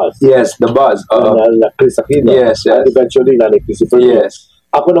do the buzz. Yes, the buzz. Na Chris Aquino. Yes. And eventually, na cristyfermin. Yes.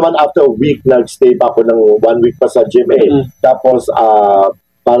 Ako naman, after a week, nag-stay pa ako ng 1 week pa sa GMA. Tapos,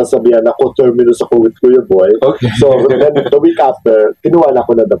 para sabihan ako, terminus ako with Kuya Boy. Okay. So, then the week after, kinuha na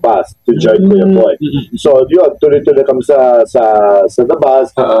ako na the bus to join Kuya Boy. So, yun, tuloy-tuloy kami sa the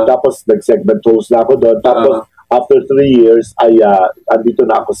bus. Tapos, nag-segment host na ako doon. Tapos, after 3 years, ay andito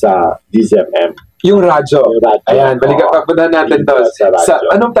na ako sa DZMM. Yung radyo. Ayan, balikan pa natin to. Sa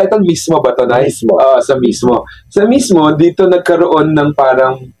anong title? Mismo ba to, Nay? Mismo. Sa mismo. Sa mismo, dito nagkaroon ng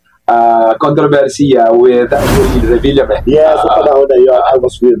parang kontrobersiya with Villame. Yes, sa panahon na yun, I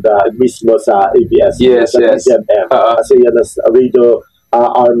was with mismo sa ABS. Yes, sa yes. DZMM. Kasi yan ang radio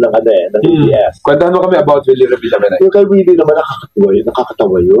arm ng ng ABS. Kwendahan mo kami about Willie Villame. Yung kay Willie naman,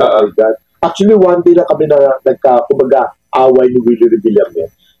 nakakatawa yun. Oh my God. Actually, one day lang kami na away ni Willie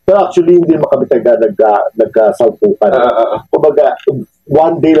Villame. Pero actually, hindi naman kami nagkasalpukan. Kumbaga,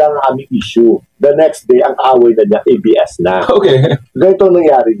 one day lang ang aming issue. The next day, ang away na niya, ABS na. Okay. Ganito ang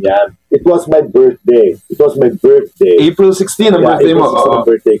nangyari niyan. It was my birthday. April 16 ang birthday mo. April 16 ang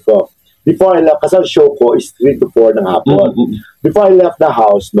birthday ko. Before I left, kasi ang show ko is 3 to 4 ng hapon. Before I left the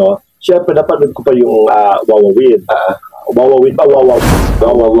house, no, syempre napanood ko pa yung Wawawin. Wawawin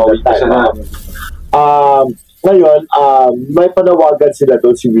ngayon, may panawagan sila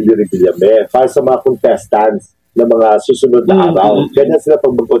doon si Willie Villame para sa mga contestants na mga susunod na araw. Ganyan sila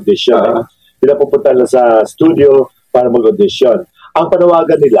pag mag-audition. Pinapupunta na sa studio para mag-audition. Ang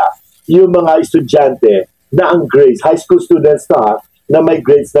panawagan nila, yung mga estudyante na ang grades, high school students na may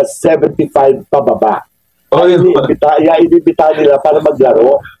grades na 75 pababa. Inibita nila para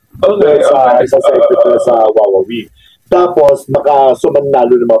maglaro sa Wawawi. Tapos,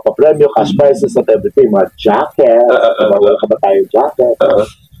 sumanalo ng mga papremyo, cash prizes at everything, mga jacket, wala ka ba tayong jacket.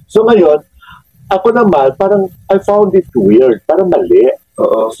 So ngayon, ako naman, parang, I found it weird, parang mali.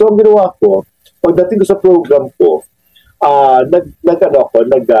 So ang ginawa ko, pagdating ko sa program ko,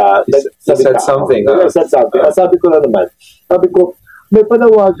 said something. Sabi ko na naman, may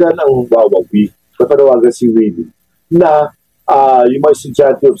panawagan ang Wawawi, may panawagan si Willie, na yung mga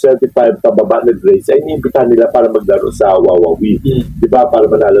estudyante of 75 pababa na grades ay iniimbitahan nila para maglaro sa Wawawi. Diba? Para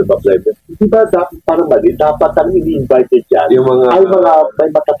manalo ng private. Diba? Parang mali. Dapat ang ini-invited yan ay mga may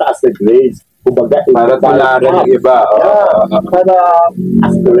matataas na grades. Kumbaga, para tularan ng iba. Para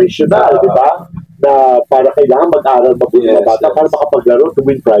aspirational, diba? Na para kailangan mag-aral mabuti na bata para makapaglaro to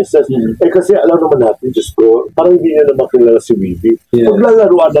win prizes. Kasi alam naman natin, just go, parang hindi na naman kilala si Willie.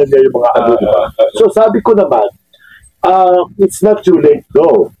 Maglalaruan na niya yung mga diba? So sabi ko naman, it's not too late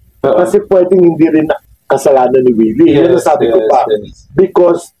though. Kasi pwedeng hindi rin kasalanan ni Willie. Yan ang sabi ko pa.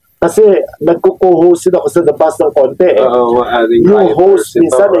 Because kasi nagko-co-host ako sa The Bus ng konti. Yung host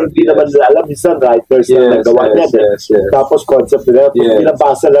minsan hindi naman nila alam. Minsan writers na nagawa niya. Tapos concept nila.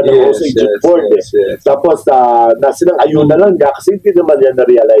 Pinabasa lang ng host sa Egypt board. Tapos nasilang ayun na lang niya kasi hindi naman niya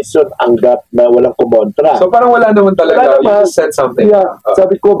na-realize yun hanggat na walang kumontra. So parang wala naman talaga. You said something.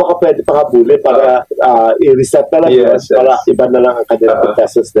 Sabi ko baka pwede pa kabuli para i-reset na lang yun. Para iba na lang ang kanilang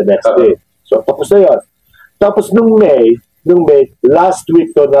contestants the next day. So tapos na yun. Tapos nung May, last week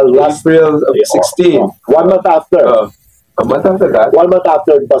to na April 16. 1 month after. A month after that? 1 month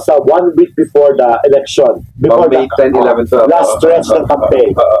after, basta 1 week before the election. Before May 10, 11, 12. Last stretch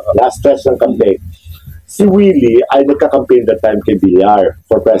ng campaign. Si Willie ay nagka-campaign that time kay Villar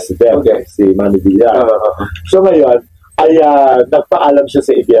for president. Si Manny Villar. So ngayon, ay nagpaalam siya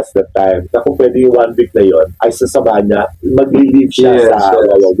sa ABS that time na kung pwede yung 1 week na yon ay sasamahan niya, mag-leave siya sa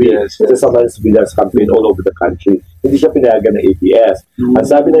Wawawi. Sasamahan si Villar's campaign all over the country. Hindi siya pinayagan ng ABS. Ang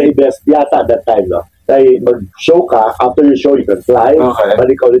sabi ng ABS, yata at that time, ay mag-show ka, after your show, you can fly,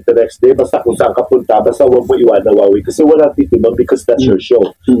 balik ka ulit the next day, basta kung saan ka punta, basta huwag mo iwan na Wawawi kasi walang titimang because that's your show.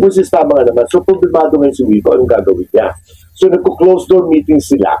 Which is tama nga naman. So, problemado ngayon si Willie, anong gagawin niya? So, nagko-close door meeting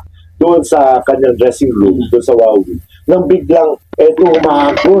sila doon sa kanyang dressing room, doon sa Wawawi. Nang biglang,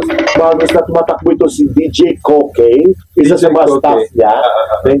 umahagos na tumatakbo ito si DJ Kokey, isa sa mga staff niya,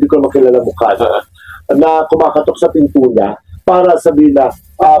 na hindi ko makilala mukha na kumakatok sa pinto niya para sabihin na,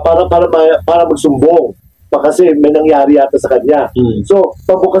 para magsumbong. Kasi may nangyari yata sa kanya. So,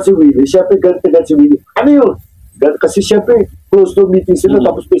 pagbukas si Willie, syempre galit si Willie. Ano yun? Kasi syempre, close door meeting sila,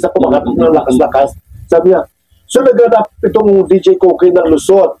 tapos may isa kumakatok ng lakas-lakas. Sabi niya, so naganap itong DJ Kokey ng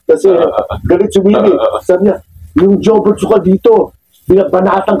lusot kasi galit si Willie. Sabi niya, yung Jobert Sucaldito,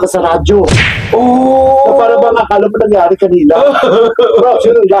 binabanatan ka sa radyo. Na para bang akala mo nangyari kanina. Bro,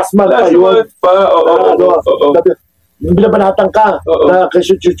 last month pa yun. Binabanatan ka. Na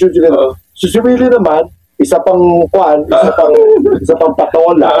kasi so si Willie naman, isa pang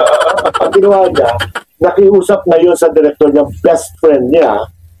patola. Ang ginawa niya, nakiusap ngayon sa director niya, best friend niya,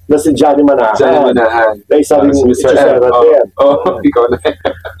 na si Johnny Manahan. Na isa rin ikaw na.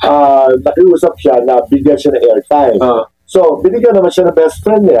 Nakiusap siya na bigyan siya ng airtime. So, binigyan naman siya ng best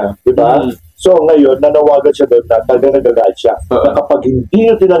friend niya, di ba? So, ngayon, nanawagan siya doon na talaga nagagalit siya. Na kapag hindi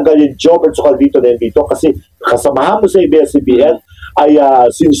nyo tinanggal yung Jobert Sucaldito na dito kasi kasamahan mo sa ABSCBN, ay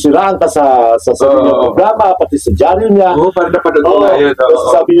sinisiraan ka sa sarili ng programa, pati sa dyaryo niya. Parang napanood ko nga yun.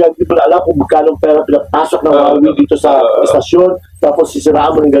 Sabi niya, hindi mo na alam kung magkano pera pinapasok ng Huawei dito sa istasyon, tapos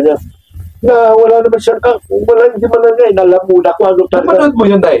sisiraan mo ng ganyan. Na wala naman siya, hindi man lang ngayon, alam mo na kung ano talaga. Napanood mo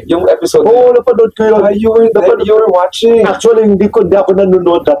yun, Day? Yung episode? Oo, napanood ko yun. You were watching. Actually, hindi ako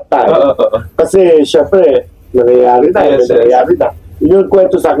nanonood that time. Kasi, syempre, nangyayari na. Nangyayari na. Yun yung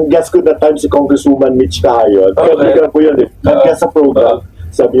kwento sa akin. Guess ko that time si Congresswoman Mitch Cahayon. Kaya ko yun eh. Nag-guess sa program.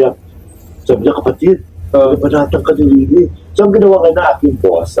 Sabi niya, kapatid, panatang ka ni Willie. So, ang ginawa nga na aking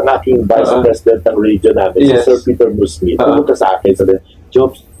boss, ang aking vice president ng radio namin, si Sir Peter Musmi, pumunta sa akin, sabi niya,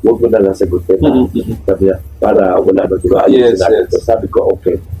 Jobs, huwag mo na lang sagutin. Sabi niya, para wala na diba? Sabi ko,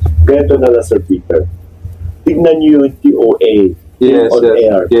 okay. Ganito na lang, Sir Peter. Tignan niyo yung TOA on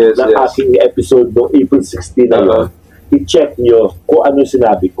air ng aking episode noong April 16 na yun. I-check niyo kung ano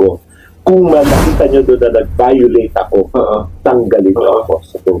sinabi ko. Kung nakita niyo doon na nag-violate ako, tanggalin niyo ako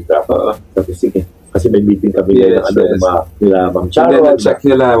sa program. Sabi, sige. Kasi may meeting kami nila Ma'am Charo. Check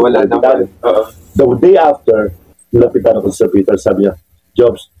nila, wala naman. The day after, nilapitan ako sa Peter, sabi niya,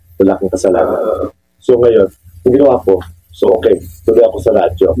 Jobs, wala kang kasalanan. So ngayon, yung ginawa ko, so okay, tuloy ako sa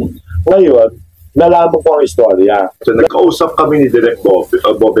radyo. Ngayon, nalaman ko ang istorya. So nagkausap kami ni Direk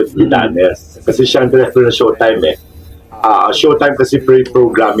Bobet Milanes, kasi siya ang director ng Showtime eh. Showtime kasi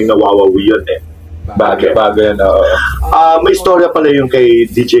pre-programming na Wawawi yun eh. Bago yan. May istorya pala yung kay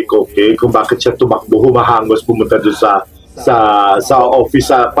DJ Koke, kung bakit siya tumakbo, humahangos, pumunta doon sa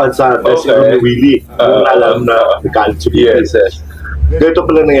office, sa dressing room ni Willie. Yung alam na nagalit si Willie. Ganito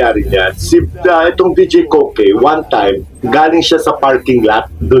pala nangyari niyan. Itong DJ Koke, one time, galing siya sa parking lot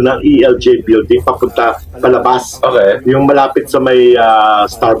doon ng ELJ building, papunta palabas. Yung malapit sa may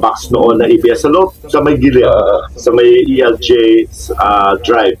Starbucks noon na EBS. Sa may gilid, sa may ELJ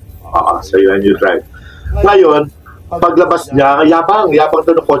drive. Sa UNU drive. Ngayon, paglabas niya, yabang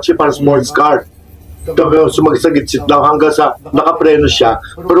doon ng kotse para sports car. Sumagsagit-sit lang hanggang sa nakapreno siya,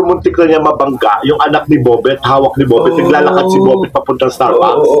 pero muntik na niya mabangga yung anak ni Bobet, hawak ni Bobet, naglalakad si Bobet papuntang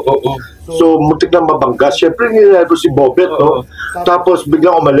Starbucks. So muntik na mabangga, syempre nilalo si Bobet, no? Tapos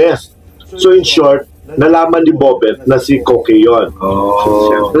biglang umalis. So in short, nalaman ni Bobet na si Koke yun. So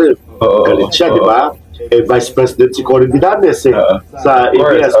syempre, galit siya, di ba? Vice President si Cory Villanes sa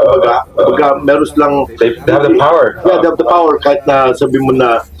ABS. Kumbaga, meron lang... They have the power. Yeah, they have the power. Kahit na sabi mo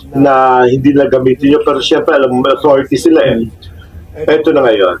na hindi na gamitin nyo, pero syempre alam mo, authority sila eh. Eto na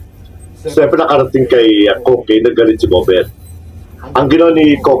ngayon. Syempre nakarating kay Koke, nagalit si Bobet. Ang ginawa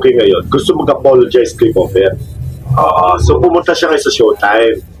ni Koke ngayon, gusto mag-apologize kay Bobet. So pumunta siya kayo sa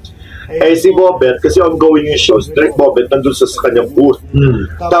Showtime. Si Bobet, kasi ongoing yung shows, Direk Bobet nandun sa kanyang booth.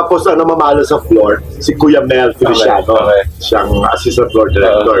 Tapos mamalo sa floor, si Kuya Mel Feliciano. Siyang assistant floor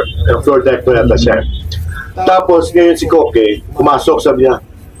director. Floor director yata siya. Tapos ngayon si Koke, pumasok, sabi niya,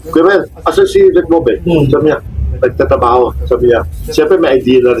 Kuya Mel, asan si Direk Bobet? Sabi niya, nagtatrabaho. Sabi niya, siyempre may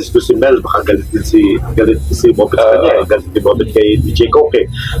idea na rin si Mel, baka galit si Bobet sa kanya, galit si Bobet kay DJ Koke.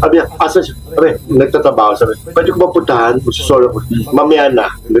 Sabi niya, asan siya? Nagtatrabaho. Sabi niya, pwede ko mapuntahan? Magsusoro ko. Mamaya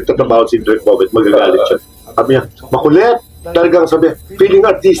na, nagtatrabaho si Direk Bobet, magagalit siya. Sabi niya, makulit. Talagang sabi, feeling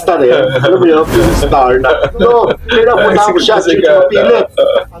artista rin. Alam mo yun, feeling star na. No, kailangan punta ko siya, siya mapilit.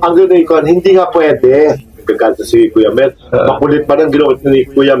 Ang gano'n ko, hindi nga pwede. Nagkakanta si Kuya Mel. Makulit pa ng ginawa ni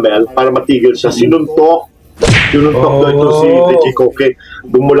Kuya Mel para matigil siya. Sinuntok daw ito si DJ Koke.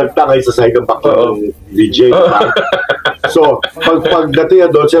 Bumulagta ngayon sa sahig ang bakla ng DJ. So, pagdating niya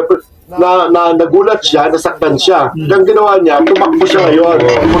doon, siyempre, nagulat siya, nasaktan siya. Ang ginawa niya, tumakbo siya ngayon.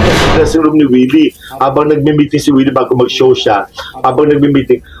 Pumunta sa dressing room ni Willie. Habang nagme-meeting si Willie bago mag-show siya, habang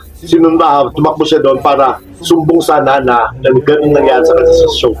nagme-meeting, tumakbo siya doon para sumbong sana na ganun nangyari sa kanya sa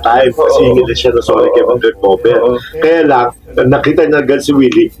Showtime kasi hingin na siya na sorry kay Direk Bobet. Kaya lang, nakita niya agad si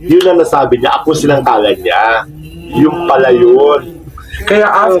Willie, yun na nasabi niya, ako sinangkalan niya. Yung pala yun. Kaya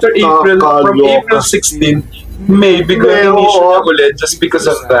after from April 16, maybe gawin siya ulit just because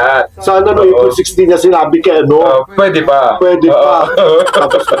of that. Sana no, April 16 niya sinabi kay pwede pa.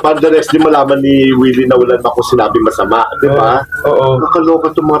 Tapos para the next, di malaman ni Willie na wala ako sinabing masama. Di ba?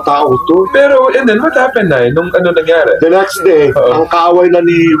 Nakaloka itong mga tao to. Pero, and then, what happened na nung nangyari? The next day, ang kaaway na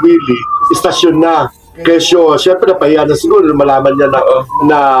ni Willie, istasyon na. Kesyo, syempre napahiya na siguro malaman niya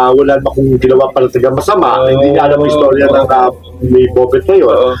na wala na akong ginawa para taga masama. Hindi niya alam ang istorya ng may Bobet na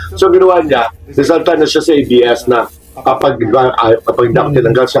yun. So ginawa niya, resulta na siya sa ABS na kapag hindi ako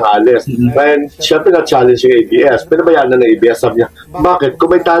tinanggal siya alis. And syempre na-challenge yung ABS. Pinabayaan na ng ABS. Sabi niya, bakit?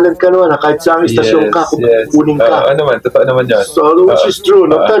 Kung may talent ka naman, kahit sa istasyon ka, kung kunin ka. Totoo naman yun. So, which is true,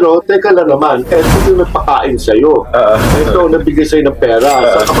 no? Pero, teka lang naman, ito yung nagpakain sa'yo. Ito, nabigay sa'yo ng pera.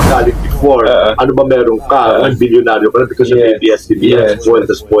 Saan ka magaling before? Ano ba meron ka? Ang bilyonaryo ka na because of ABS-CBN.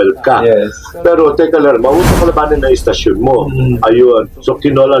 Spoiled ka. Pero, teka lang, mausap ka labanin na istasyon mo. Ayun. So,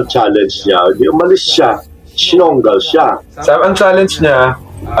 kinolang challenge niya. Hindi umalis siya. Sinonggal siya. Ang challenge niya,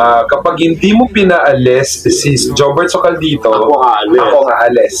 kapag hindi mo pinaalis si Jobert Sucaldito, ako nga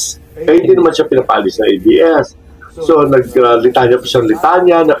alis. Hindi naman siya pinapalis ng ABS. So, naglitanya pa siyang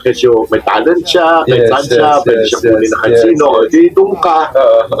litanya na kasi may talent siya, kahit saan siya, pwede siya kunin na kahit sino, o di doon ka.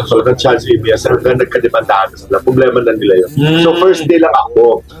 So, nag-challenge ABS, nagkademandaan sila. Problema na nila yun. So, first day lang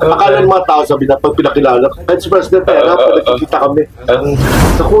ako. Akala ng mga tao, sabi na, pag pinakilala, kahit si President Pera, pag nakikita kami,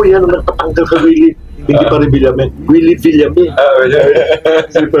 naku, yan, nagtatanggal ka, Willie. Hindi pa rin Villame. Willie Villame.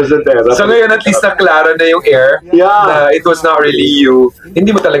 Si President Pera. So, ngayon at least na klaro na yung air na it was not really you. Hindi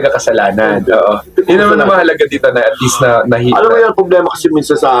mo talaga kasalanan. Yun naman na mahalaga dito na at least na nahita. Alam mo yan, problema kasi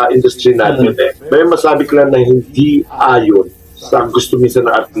minsan sa industry natin May masabi ko lang na hindi ayon sa gusto minsan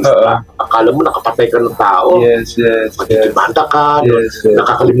ng artista. Akala mo nakapatay ka ng tao. Magkikibanda ka.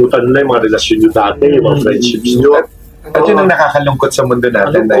 Nakakalimutan na yung mga relasyon nyo dati, yung mga friendships nyo. At yun ang nakakalungkot sa mundo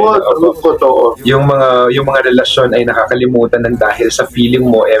natin. Yung mga relasyon ay nakakalimutan ng dahil sa feeling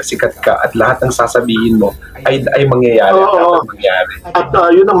mo, sikat ka at lahat ng sasabihin mo ay mangyayari. At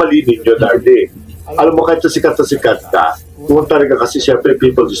yun ang mali ninyo, Dardy. Alam mo, kahit sikat ka, kung talaga kasi siyempre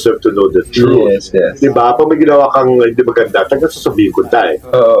people deserve to know the truth. Diba? Pag may ginawa kang hindi maganda, talagang sasabihin ko tayo.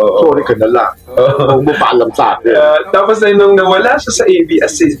 Sorry ka na lang. Huwag mo paalam sa akin. Tapos ay nung nawala siya sa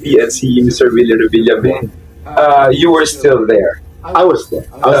ABS-CBN si Mr. Willie Revillame, you were still there. I was still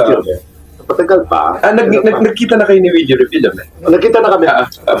there. Patagal pa. Nagkita na kayo ni Willie Revillame? Nagkita na kami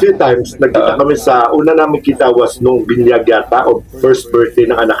a few times. Nagkita kami sa, una namin kita was nung binyag yata o first birthday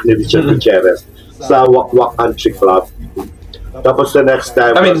ng anak ni Richard Gutierrez sa Wakwak Country Club. Tapos the next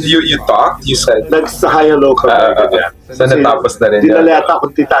time, I mean, you talked, you said? Nagsa-hi-hello kami. So natapos na rin. Dinala yata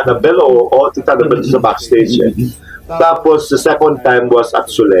akong Tita Annabel o Tita Annabel sa backstage. Tapos the second time was at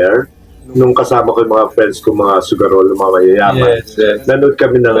Soler. Nung kasama ko yung mga friends ko, mga sugarol, mga mayayaman. Nanood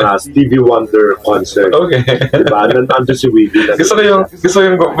kami ng Stevie Wonder concert. Okay. Diba? Nandun si Willie. Gusto ko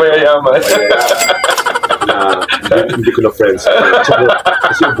yung mayayaman. Hindi ko na friends.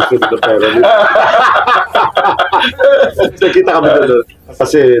 Kasi gusto ko na pera nila. Nakita kami doon.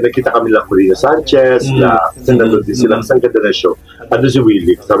 Kasi nakita kami lang Corina Sanchez. Nandun din sila. Ang ganda na show. Nandun si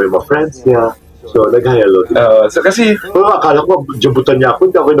Willie. Sabi mga friends niya. So, nag-hello. So, kasi... akala ko, jabutan niya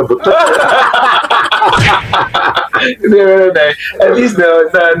ako. Hindi ako nabutan. At least,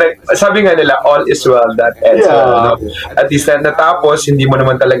 sabi nga nila, all is well that ends. At least, natapos, hindi mo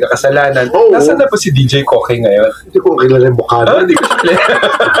naman talaga kasalanan. Nasaan na po si DJ Koke ngayon? Hindi ko kilala yung mukha na. Hindi ko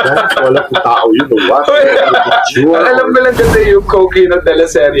kilala. Wala kong tao yun. Alam mo lang kasi yung Koke ng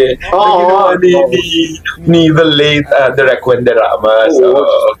teleserye. Ni the late Direk Wenderama.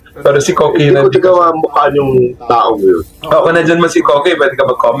 Pero si Koke na... Hindi ko mukha yung tao yun. Kung na dyan mo si Koke, pwede ka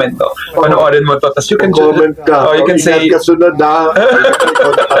mag-comment. Panoorin mo to. Tapos you can comment ka. You can say... Kasunod na.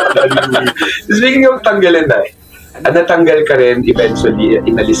 Speaking of tanggalin na, natanggal ka rin, eventually,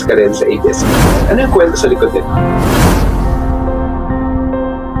 inalis ka rin sa ABS-CBN. Ano yung kwento sa likod din?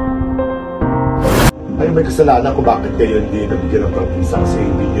 Ay, may kasalanan ko bakit kayo hindi nabigyan ng prangkisa kasi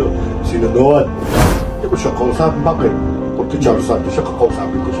hindi nyo sinunod. Hindi ko siya kausapin. Bakit? Porque charosantos siya,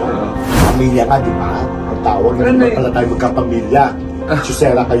 kakausapin ko siya. Pamilya nga, di ba? Ang tawag na naman pala tayo magkapamilya.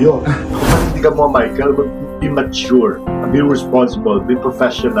 Chusera kayo. Kung hindi ka mo, Michael, be mature, be responsible, be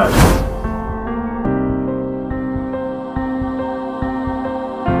professional.